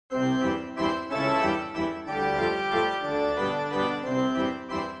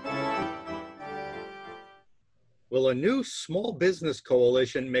Will a new small business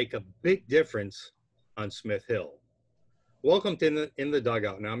coalition make a big difference on Smith Hill? Welcome to In the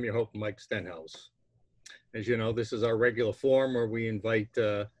Dugout, and I'm your host, Mike Stenhouse. As you know, this is our regular forum where we invite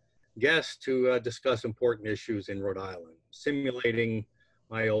guests to discuss important issues in Rhode Island, simulating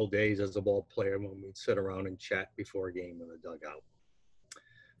my old days as a ball player when we'd sit around and chat before a game in the dugout.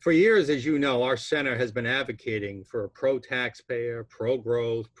 For years, as you know, our center has been advocating for pro-taxpayer,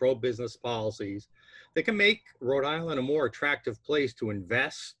 pro-growth, pro-business policies that can make Rhode Island a more attractive place to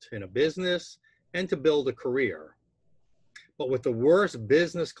invest in a business and to build a career. But with the worst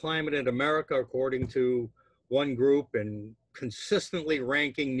business climate in America, according to one group, and consistently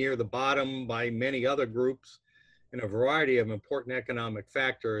ranking near the bottom by many other groups in a variety of important economic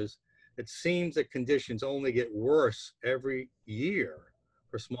factors, it seems that conditions only get worse every year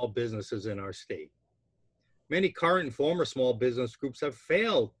for small businesses in our state. Many current and former small business groups have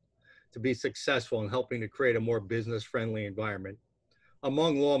failed to be successful in helping to create a more business-friendly environment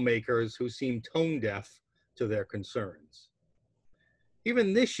among lawmakers who seem tone deaf to their concerns.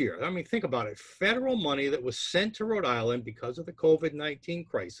 Even this year, I mean, think about it, federal money that was sent to Rhode Island because of the COVID-19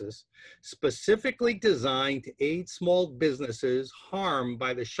 crisis, specifically designed to aid small businesses harmed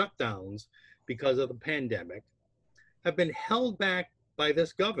by the shutdowns because of the pandemic, have been held back by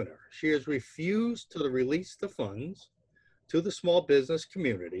this governor. She has refused to release the funds to the small business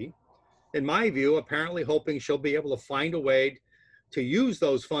community, in my view, apparently hoping she'll be able to find a way to use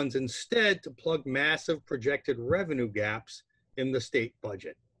those funds instead to plug massive projected revenue gaps in the state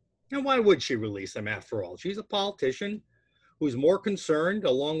budget. And why would she release them after all? She's a politician who's more concerned,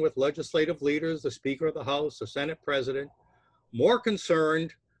 along with legislative leaders, the Speaker of the House, the Senate President, more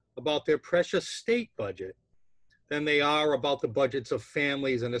concerned about their precious state budget than they are about the budgets of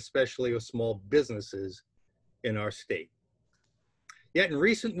families and especially of small businesses in our state. Yet in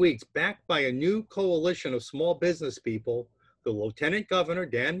recent weeks, backed by a new coalition of small business people, the Lieutenant Governor,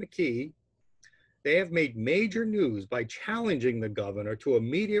 Dan McKee, they have made major news by challenging the governor to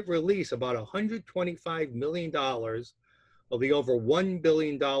immediate release about $125 million of the over $1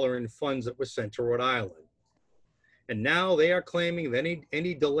 billion in funds that were sent to Rhode Island. And now they are claiming that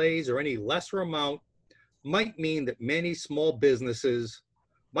any delays or any lesser amount might mean that many small businesses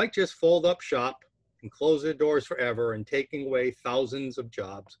might just fold up shop and close their doors forever, and taking away thousands of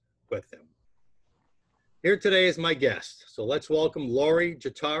jobs with them. Here today is my guest. So let's welcome Lori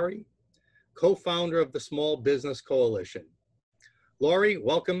Giuttari, co-founder of the Small Business Coalition. Lori,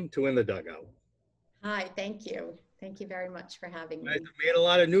 welcome to In the Dugout. Hi, thank you. Thank you very much for having me. I've made a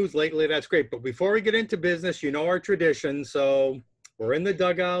lot of news lately, that's great. But before we get into business, you know our tradition. So we're in the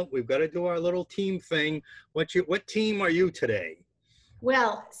dugout. We've got to do our little team thing. What team are you today?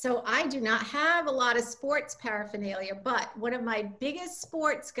 Well, so I do not have a lot of sports paraphernalia, but one of my biggest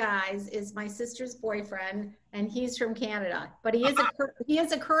sports guys is my sister's boyfriend, and he's from Canada. But he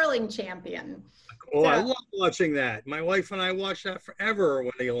is a curling champion. Oh, so, I love watching that. My wife and I watched that forever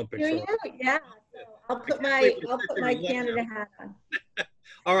when the Olympics were. Yeah. So I'll put my Canada hat on.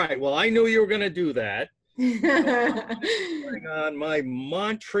 All right. Well, I knew you were going to do that. Putting on my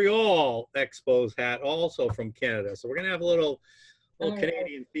Montreal Expos hat, also from Canada. So we're going to have a little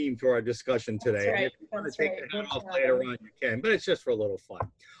Canadian theme to our discussion today. Right. If you want to take the hat off later on, you can, but it's just for a little fun.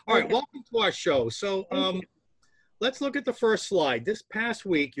 All right, welcome to our show. So let's look at the first slide. This past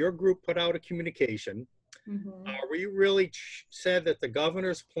week, your group put out a communication where you really said that the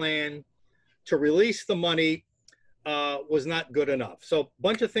governor's plan to release the money was not good enough. So a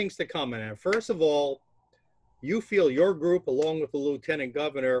bunch of things to comment on. First of all, you feel your group, along with the lieutenant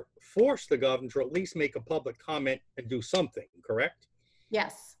governor, forced the governor to at least make a public comment and do something, correct?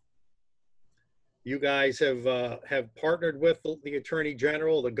 Yes. You guys have partnered with the attorney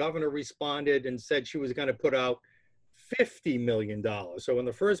general. The governor responded and said she was going to put out $50 million. So in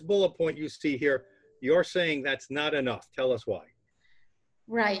the first bullet point you see here, you're saying that's not enough. Tell us why.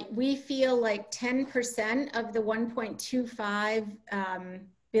 Right. We feel like 10% of the 1.25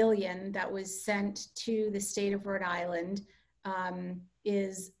 billion that was sent to the state of Rhode Island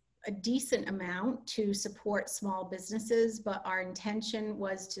is a decent amount to support small businesses, but our intention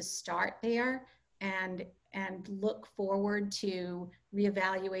was to start there and look forward to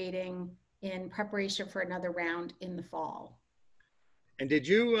reevaluating in preparation for another round in the fall. And did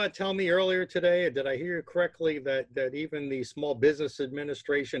you tell me earlier today, did I hear you correctly, that even the Small Business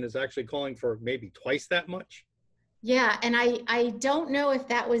Administration is actually calling for maybe twice that much? Yeah, and I don't know if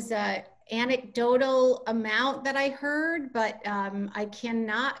that was a anecdotal amount that I heard, but I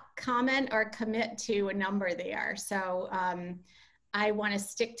cannot comment or commit to a number there. So I want to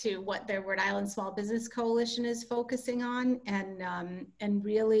stick to what the Rhode Island Small Business Coalition is focusing on, and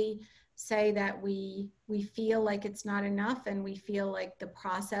really say that we feel like it's not enough, and we feel like the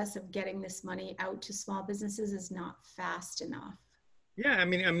process of getting this money out to small businesses is not fast enough. Yeah, I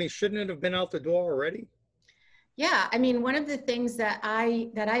mean, shouldn't it have been out the door already? Yeah, I mean, one of the things that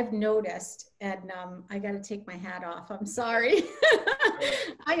I've noticed, and I got to take my hat off. I'm sorry,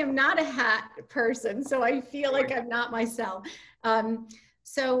 I am not a hat person, so I feel like I'm not myself.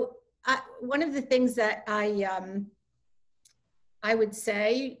 So one of the things that I would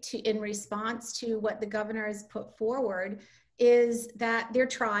say in response to what the governor has put forward is that they're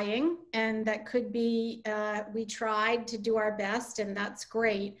trying, and that could be, we tried to do our best, and that's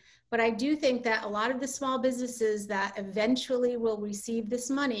great. But I do think that a lot of the small businesses that eventually will receive this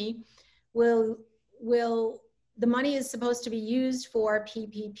money the money is supposed to be used for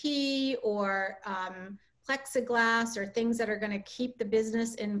PPP or plexiglass or things that are going to keep the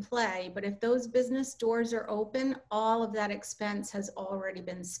business in play. But if those business doors are open, all of that expense has already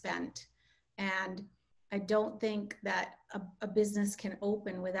been spent. And I don't think that a business can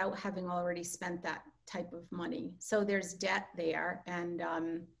open without having already spent that type of money. So there's debt there, and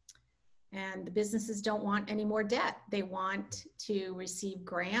the businesses don't want any more debt. They want to receive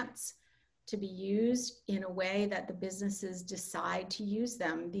grants to be used in a way that the businesses decide to use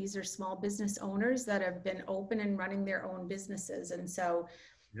them. These are small business owners that have been open and running their own businesses. And so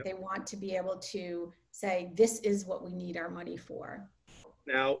they want to be able to say, this is what we need our money for.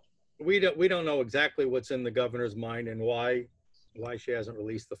 Now, we don't know exactly what's in the governor's mind and why she hasn't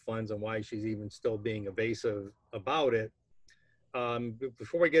released the funds and why she's even still being evasive about it.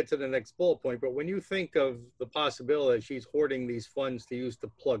 Before we get to the next bullet point, but when you think of the possibility that she's hoarding these funds to use to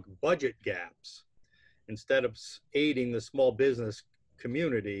plug budget gaps instead of aiding the small business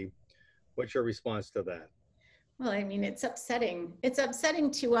community, what's your response to that? Well, I mean, it's upsetting. It's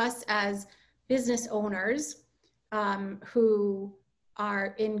upsetting to us as business owners who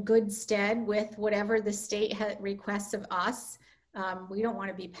are in good stead with whatever the state requests of us. We don't want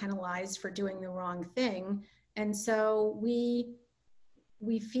to be penalized for doing the wrong thing. And so we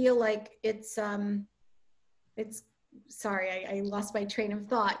feel like it's sorry, I lost my train of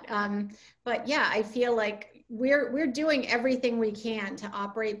thought. But yeah, I feel like we're doing everything we can to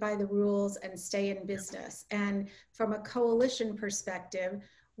operate by the rules and stay in business. And from a coalition perspective,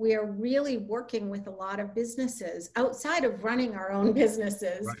 we are really working with a lot of businesses outside of running our own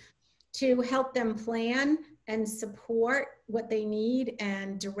businesses to help them plan and support what they need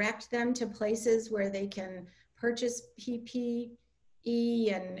and direct them to places where they can purchase PPE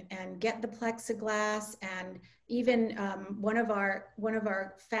and get the plexiglass. And even one of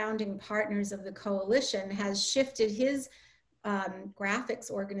our founding partners of the coalition has shifted his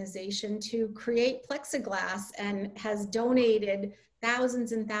graphics organization to create plexiglass and has donated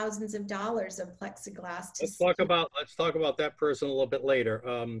thousands and thousands of dollars of plexiglass to let's talk about that person a little bit later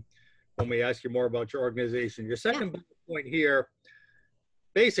when we ask you more about your organization. Your second point here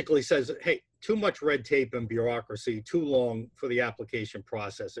basically says, hey, too much red tape and bureaucracy, too long for the application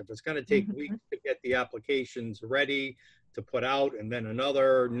process. If it's going to take weeks to get the applications ready to put out and then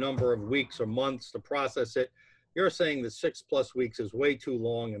another number of weeks or months to process it, you're saying that 6+ weeks is way too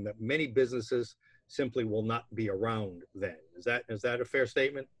long and that many businesses simply will not be around then. Is that a fair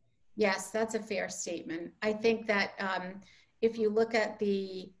statement? Yes, that's a fair statement. I think that if you look at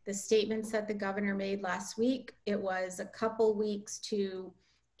the statements that the governor made last week, it was a couple weeks to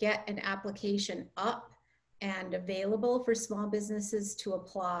get an application up and available for small businesses to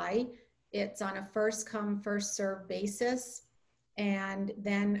apply. It's on a first come, first serve basis. And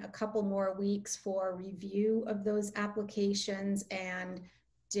then a couple more weeks for review of those applications and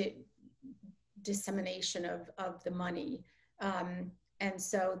dissemination of the money. And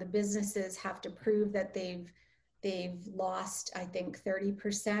so the businesses have to prove that they've lost, I think,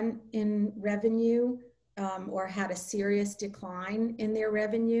 30% in revenue or had a serious decline in their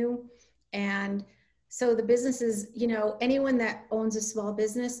revenue. And so the businesses, you know, anyone that owns a small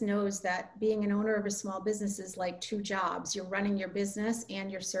business knows that being an owner of a small business is like two jobs. You're running your business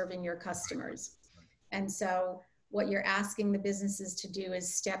and you're serving your customers. And so what you're asking the businesses to do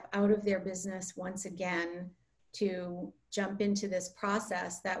is step out of their business once again to jump into this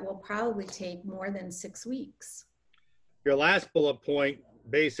process that will probably take more than 6 weeks. Your last bullet point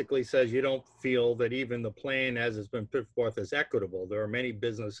basically says you don't feel that even the plan as it's been put forth is equitable. There are many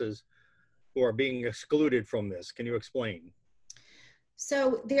businesses who are being excluded from this. Can you explain?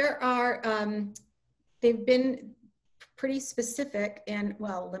 So there are, they've been pretty specific, and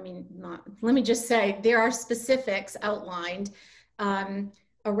well, let me just say there are specifics outlined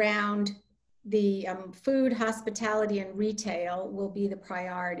around the food, hospitality, and retail will be the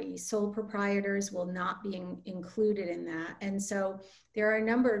priority. Sole proprietors will not be included in that. And so there are a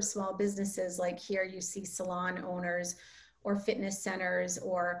number of small businesses, like here you see salon owners or fitness centers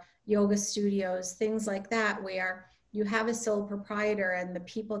or yoga studios, things like that, where you have a sole proprietor and the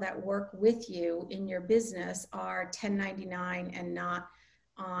people that work with you in your business are 1099 and not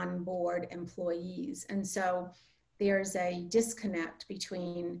on board employees. And so there's a disconnect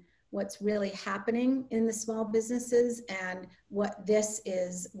between what's really happening in the small businesses and what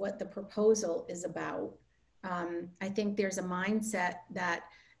the proposal is about. I think there's a mindset that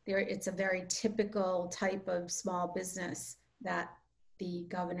it's a very typical type of small business that the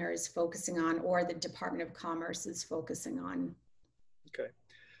governor is focusing on, or the Department of Commerce is focusing on. Okay.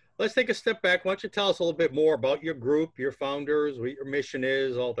 Let's take a step back. Why don't you tell us a little bit more about your group, your founders, what your mission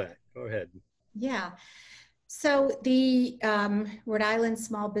is, all that. Go ahead. Yeah. So the Rhode Island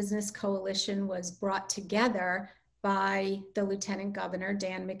Small Business Coalition was brought together by the Lieutenant Governor,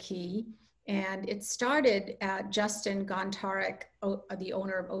 Dan McKee, and it started at Justin Gontarek, the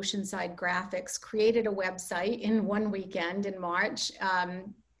owner of Oceanside Graphics, created a website in one weekend in March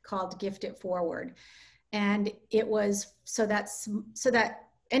called Gift It Forward. And it was so that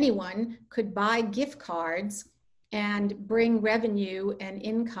anyone could buy gift cards and bring revenue and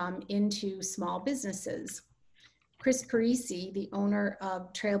income into small businesses. Chris Parisi, the owner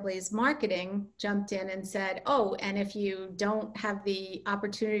of Trailblaze Marketing, jumped in and said, oh, and if you don't have the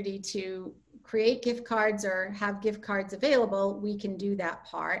opportunity to create gift cards or have gift cards available, we can do that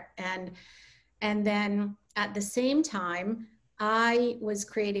part. And then at the same time, I was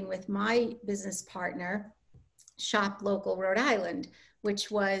creating with my business partner, Shop Local Rhode Island,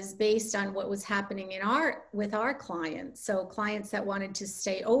 which was based on what was happening with our clients. So clients that wanted to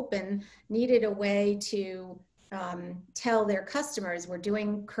stay open needed a way to tell their customers we're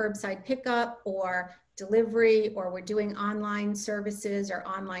doing curbside pickup or delivery, or we're doing online services or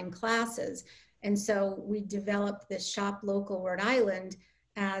online classes. And so we developed this Shop Local Rhode Island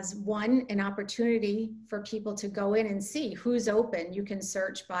as an opportunity for people to go in and see who's open. You can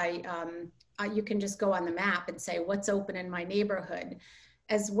search by, you can just go on the map and say what's open in my neighborhood,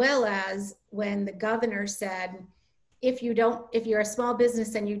 as well as when the governor said, if you're a small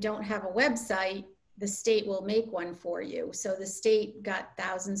business and you don't have a website, the state will make one for you. So the state got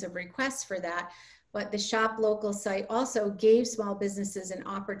thousands of requests for that. But the Shop Local site also gave small businesses an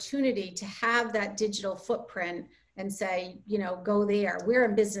opportunity to have that digital footprint and say, go there. We're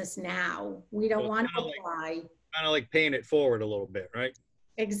in business now. We don't want to apply. Kind of like paying it forward a little bit, right?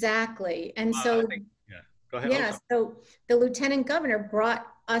 Exactly. And so, go ahead. Yeah, so the Lieutenant Governor brought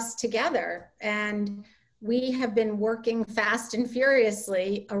us together, and we have been working fast and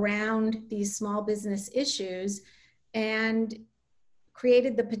furiously around these small business issues and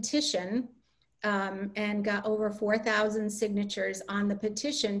created the petition and got over 4,000 signatures on the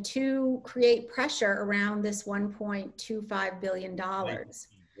petition to create pressure around this $1.25 billion.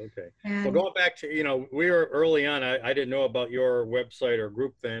 Okay. Well, going back to, we were early on, I didn't know about your website or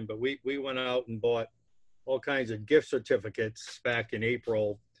group then, but we went out and bought all kinds of gift certificates back in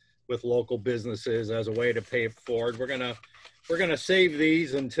April with local businesses as a way to pay it forward. We're gonna save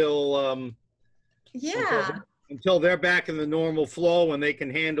these until they're back in the normal flow and they can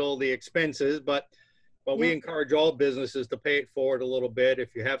handle the expenses. But we encourage all businesses to pay it forward a little bit.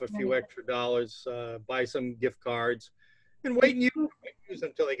 If you have a few extra dollars, buy some gift cards and wait and use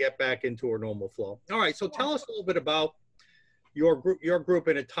until they get back into a normal flow. All right, so tell us a little bit about your group,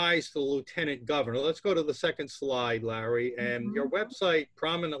 and it ties to the Lieutenant Governor. Let's go to the second slide, Larry. And your website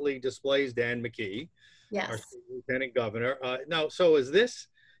prominently displays Dan McKee, our Lieutenant Governor. Now, so is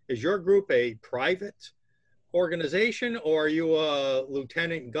your group a private organization, or are you a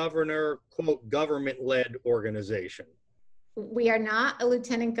Lieutenant Governor, quote, government-led organization? We are not a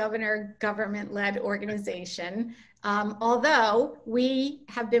Lieutenant Governor government-led organization, although we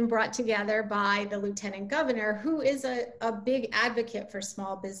have been brought together by the Lieutenant Governor, who is a big advocate for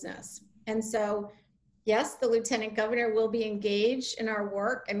small business. And so, yes, the Lieutenant Governor will be engaged in our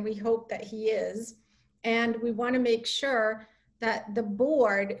work, and we hope that he is. And we want to make sure that the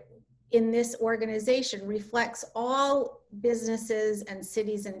board in this organization reflects all businesses and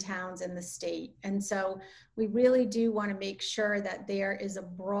cities and towns in the state. And so we really do want to make sure that there is a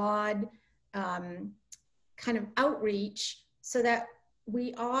broad kind of outreach so that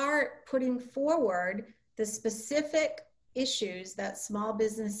we are putting forward the specific issues that small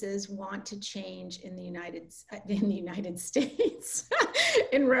businesses want to change in the United States,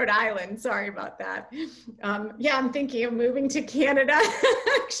 in Rhode Island. Sorry about that. Yeah, I'm thinking of moving to Canada,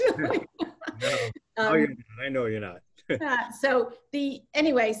 actually. No, I know you're not. So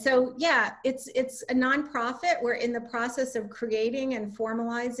yeah, it's a nonprofit. We're in the process of creating and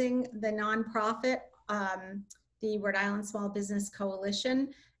formalizing the nonprofit, the Rhode Island Small Business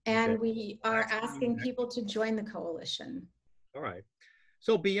Coalition, and Okay. we are asking people to join the coalition. All right.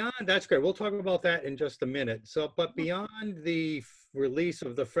 So beyond, that's great. We'll talk about that in just a minute. So, but beyond the release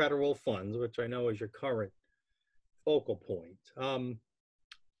of the federal funds, which I know is your current focal point,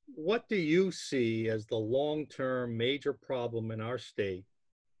 what do you see as the long-term major problem in our state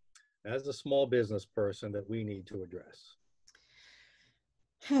as a small business person that we need to address?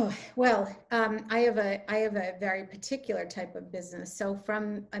 Oh, well, I have a very particular type of business. So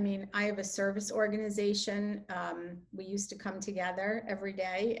I have a service organization. We used to come together every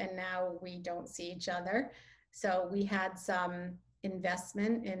day, and now we don't see each other. So we had some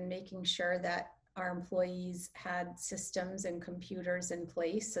investment in making sure that our employees had systems and computers in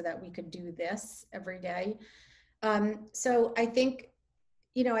place so that we could do this every day. So I think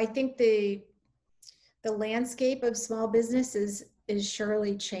the landscape of small business is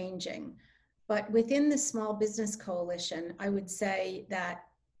surely changing. But within the Small Business Coalition, I would say that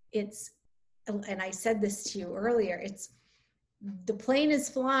and I said this to you earlier, the plane is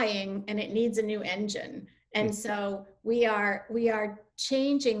flying and it needs a new engine. And so we are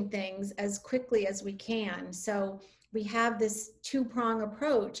changing things as quickly as we can. So we have this two-prong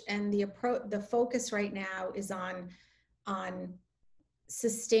approach, and the focus right now is on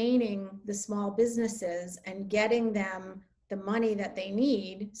sustaining the small businesses and getting them the money that they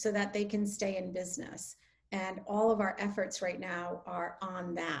need so that they can stay in business. And all of our efforts right now are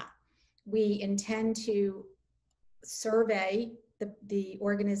on that. We intend to survey the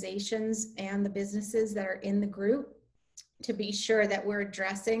organizations and the businesses that are in the group to be sure that we're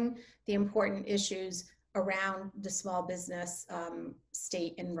addressing the important issues around the small business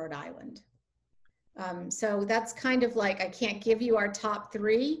state in Rhode Island. So that's kind of like, I can't give you our top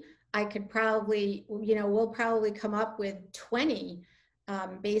 3. I could probably, we'll probably come up with 20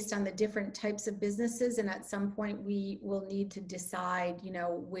 based on the different types of businesses. And at some point we will need to decide,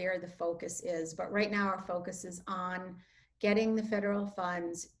 where the focus is. But right now our focus is on getting the federal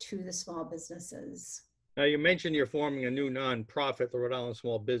funds to the small businesses. Now, you mentioned you're forming a new nonprofit, the Rhode Island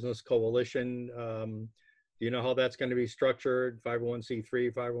Small Business Coalition. Do you know how that's going to be structured?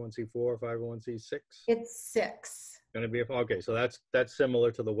 501c3, 501c4, 501c6? It's 6. Going to be okay. So that's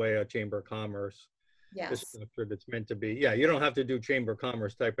similar to the way a Chamber of Commerce is structured. It's meant to be. Yeah, you don't have to do Chamber of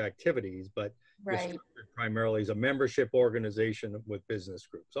Commerce type activities, but it's structured primarily as a membership organization with business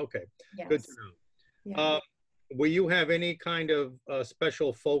groups. Okay, good to know. Yeah. Will you have any kind of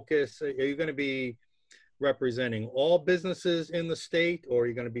special focus? Are you going to be representing all businesses in the state, or are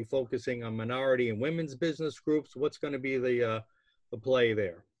you going to be focusing on minority and women's business groups? What's going to be the play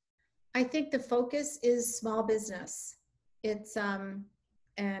there? I think the focus is small business. It's and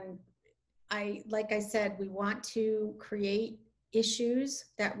like I said, we want to create issues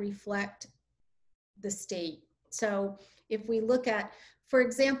that reflect the state. So if we look at, for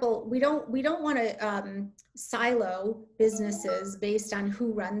example, we don't want to silo businesses based on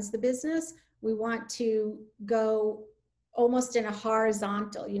who runs the business. We want to go almost in a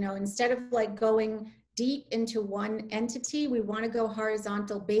horizontal, instead of like going deep into one entity, we want to go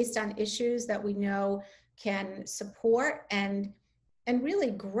horizontal based on issues that we know can support and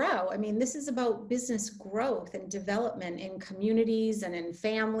really grow. I mean, this is about business growth and development in communities and in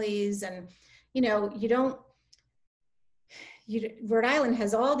families. And, Rhode Island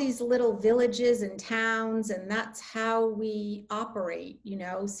has all these little villages and towns, and that's how we operate,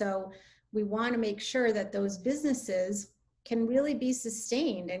 so we want to make sure that those businesses can really be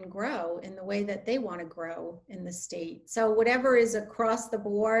sustained and grow in the way that they want to grow in the state. So whatever is across the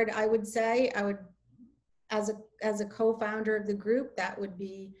board, I would say, as a co-founder of the group, that would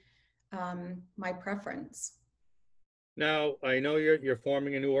be my preference. Now, I know you're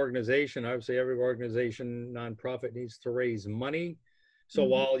forming a new organization. Obviously, every organization, nonprofit, needs to raise money. So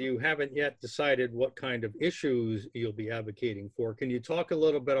while you haven't yet decided what kind of issues you'll be advocating for, can you talk a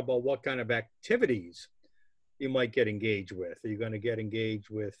little bit about what kind of activities you might get engaged with? Are you going to get engaged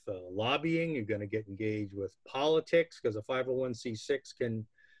with lobbying? You're going to get engaged with politics, because a 501c6 can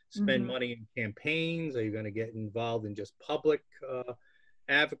spend money in campaigns? Are you going to get involved in just public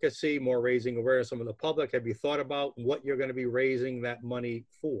advocacy, more raising awareness of the public? Have you thought about what you're going to be raising that money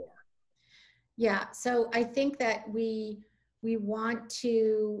for? Yeah, so I think that we want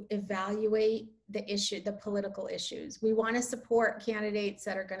to evaluate the political issues. We want to support candidates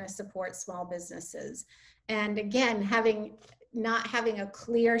that are going to support small businesses. And again, not having a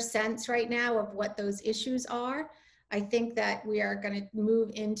clear sense right now of what those issues are, I think that we are going to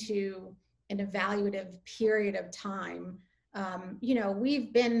move into an evaluative period of time. You know,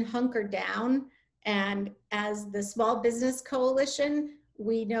 we've been hunkered down, and as the Small Business Coalition,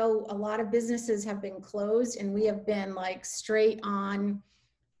 we know a lot of businesses have been closed, and we have been like straight on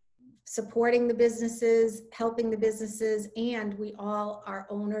supporting the businesses, helping the businesses, and we all are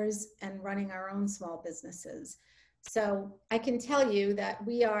owners and running our own small businesses. So I can tell you that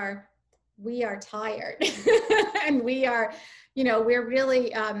we are tired and we are, you know, we're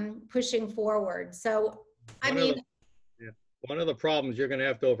really pushing forward. So, I mean, one of the problems you're going to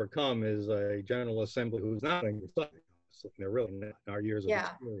have to overcome is a General Assembly who's not in your side. They're really not in our years of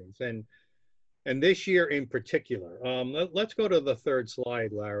experience. And this year in particular, let's go to the third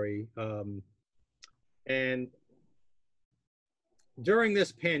slide, Larry. And during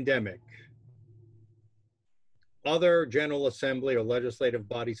this pandemic, other General Assembly or legislative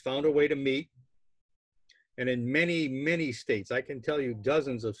bodies found a way to meet. And in many, many states, I can tell you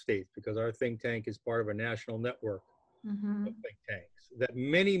dozens of states, because our think tank is part of a national network of think tanks, that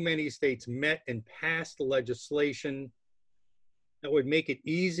many, many states met and passed legislation that would make it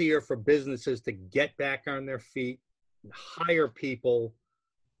easier for businesses to get back on their feet and hire people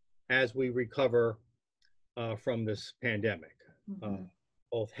as we recover from this pandemic,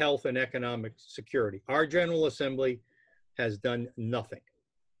 both health and economic security. Our General Assembly has done nothing.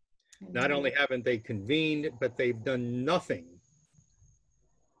 Not only haven't they convened, but they've done nothing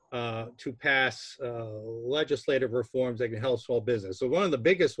to pass legislative reforms that can help small business. So one of the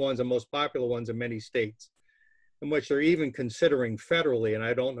biggest ones and most popular ones in many states, in which they're even considering federally, and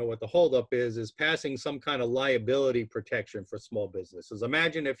I don't know what the holdup is passing some kind of liability protection for small businesses.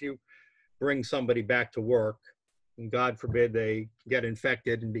 Imagine if you bring somebody back to work, and God forbid they get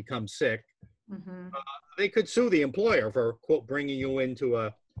infected and become sick, they could sue the employer for, quote, bringing you into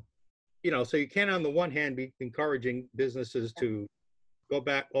a, you know, so you can't on the one hand be encouraging businesses to go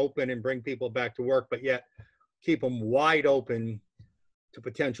back open and bring people back to work, but yet keep them wide open to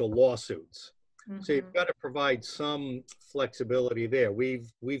potential lawsuits. So you've got to provide some flexibility there.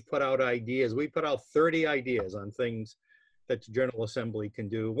 We've put out ideas. We put out 30 ideas on things that the General Assembly can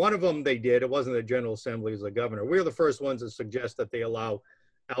do. One of them they did. It wasn't the General Assembly, it was the governor. We were the first ones to suggest that they allow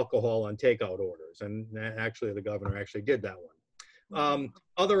alcohol on takeout orders. And actually the governor actually did that one.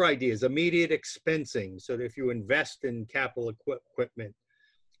 Other ideas, immediate expensing. So that if you invest in capital equipment,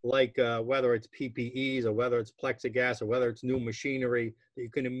 like whether it's PPEs or whether it's plexiglass or whether it's new machinery, you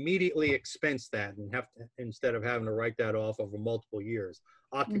can immediately expense that and have to, instead of having to write that off over multiple years.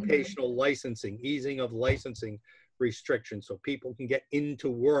 Occupational licensing, easing of licensing restrictions so people can get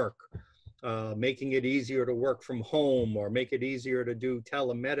into work, making it easier to work from home or make it easier to do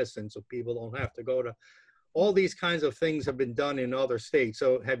telemedicine so people don't have to go to, all these kinds of things have been done in other states.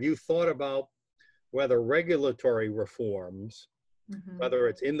 So have you thought about whether regulatory reforms, whether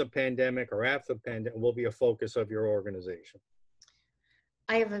it's in the pandemic or after the pandemic, will be a focus of your organization?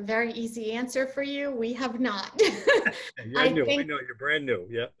 I have a very easy answer for you. We have not. I know you're brand new.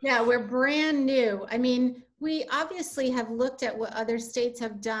 Yeah. Yeah, we're brand new. I mean, we obviously have looked at what other states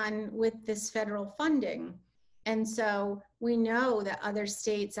have done with this federal funding. And so we know that other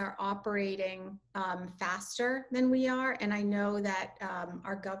states are operating faster than we are. And I know that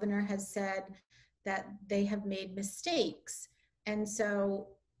our governor has said that they have made mistakes. And so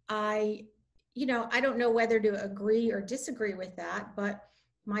I don't know whether to agree or disagree with that, but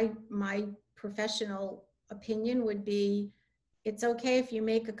my professional opinion would be, it's okay if you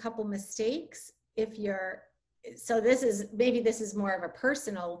make a couple mistakes. So this is more of a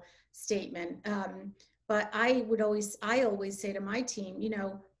personal statement. But I always say to my team, you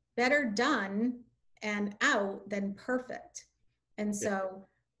know, better done and out than perfect. And so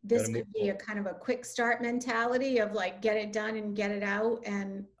this could be a kind of a quick start mentality of like, get it done and get it out,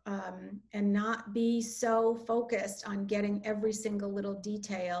 and not be so focused on getting every single little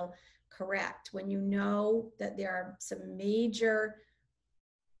detail correct when you know that there are some major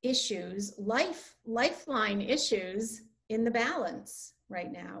issues, lifeline issues in the balance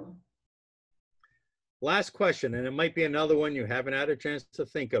right now. Last question, and it might be another one you haven't had a chance to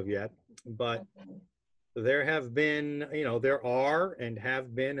think of yet, but there have been, there are and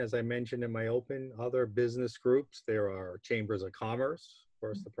have been, as I mentioned in my open, other business groups. There are chambers of commerce. Of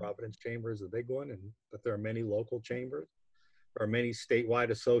course, the Providence Chamber is a big one, but there are many local chambers. There are many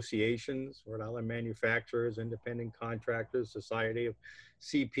statewide associations, Rhode Island manufacturers, independent contractors, Society of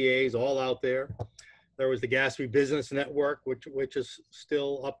CPAs, all out there. There was the Gatsby Business Network, which is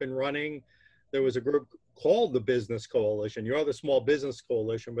still up and running. There was a group called the Business Coalition. You're the Small Business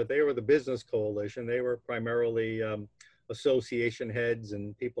Coalition, but they were the Business Coalition. They were primarily association heads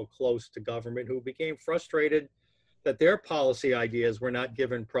and people close to government who became frustrated that their policy ideas were not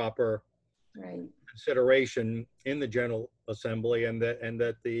given proper Right. consideration in the General Assembly, and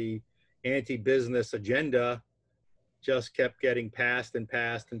that the anti-business agenda just kept getting passed and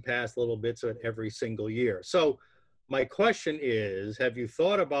passed and passed little bits of it every single year. So my question is, have you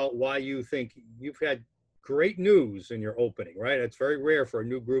thought about why you think you've had great news in your opening, right? It's very rare for a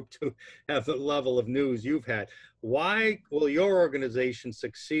new group to have the level of news you've had. Why will your organization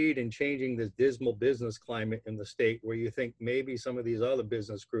succeed in changing this dismal business climate in the state where you think maybe some of these other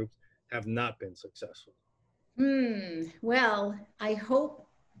business groups have not been successful? Well, I hope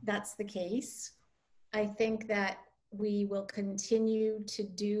that's the case. I think that we will continue to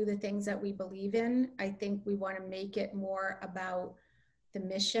do the things that we believe in. I think we want to make it more about the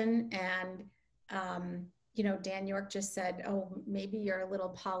mission. And, Dan York just said, oh, maybe you're a little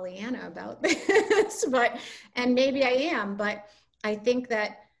Pollyanna about this, and maybe I am, but I think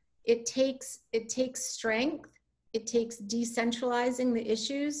that it takes strength. It takes decentralizing the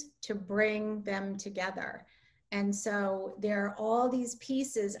issues to bring them together. And so there are all these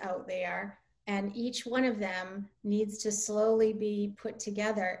pieces out there, and each one of them needs to slowly be put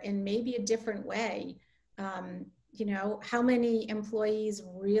together in maybe a different way. How many employees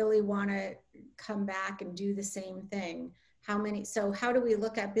really want to come back and do the same thing? So how do we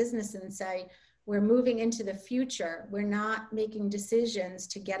look at business and say, we're moving into the future. We're not making decisions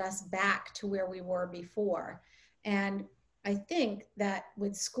to get us back to where we were before. And I think that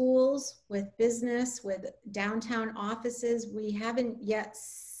with schools, with business, with downtown offices, we haven't yet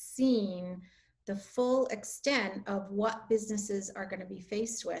seen the full extent of what businesses are going to be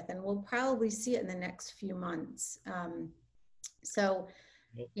faced with. And we'll probably see it in the next few months.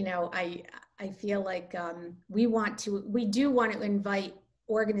 I feel like we do want to invite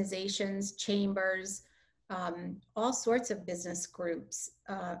organizations, chambers, all sorts of business groups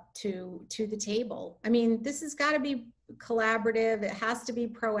to the table. I mean, this has got to be collaborative. It has to be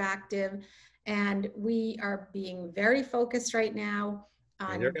proactive, and we are being very focused right now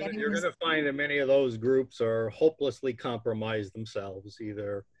on you're going to find that many of those groups are hopelessly compromised themselves,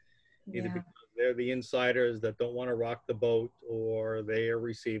 either because they're the insiders that don't want to rock the boat, or they are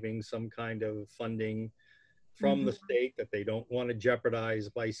receiving some kind of funding from the state that they don't want to jeopardize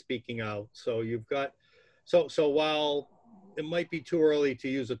by speaking out. So you've got, so while it might be too early to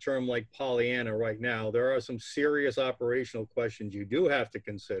use a term like Pollyanna right now, there are some serious operational questions you do have to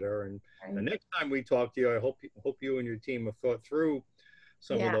consider. And the next time we talk to you, I hope you and your team have thought through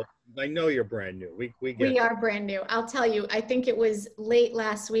some of those. I know you're brand new. We are brand new. I'll tell you, I think it was late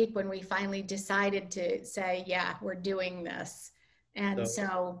last week when we finally decided to say, yeah, we're doing this. And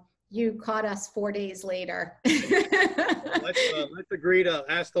so you caught us 4 days later. Let's agree to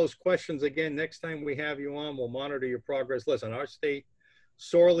ask those questions again next time we have you on. We'll monitor your progress. Listen, our state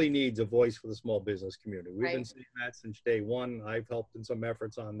sorely needs a voice for the small business community. We've been saying that since day one. I've helped in some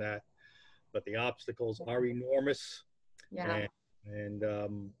efforts on that, but the obstacles are enormous. Yeah. And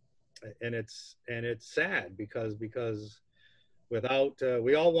it's sad because without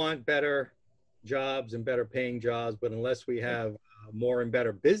we all want better jobs and better paying jobs, but unless we have more and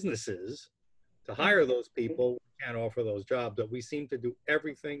better businesses to hire those people, we can't offer those jobs. But we seem to do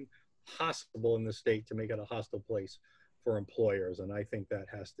everything possible in the state to make it a hostile place for employers, and I think that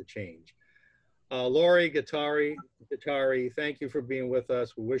has to change. Lori Giuttari, thank you for being with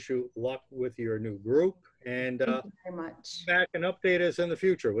us. We wish you luck with your new group, and thank you very much. Back and update us in the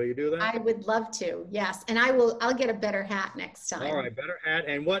future. Will you do that? I would love to. Yes, and I'll get a better hat next time. All right, better hat.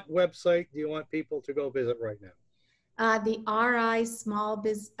 And what website do you want people to go visit right now? The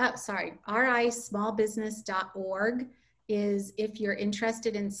rismallbusiness.org is if you're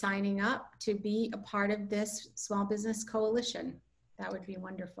interested in signing up to be a part of this small business coalition. That would be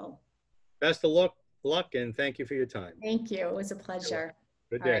wonderful. Best of luck, and thank you for your time. Thank you. It was a pleasure.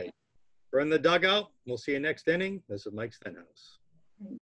 Good day. We're in the dugout. We'll see you next inning. This is Mike Stenhouse.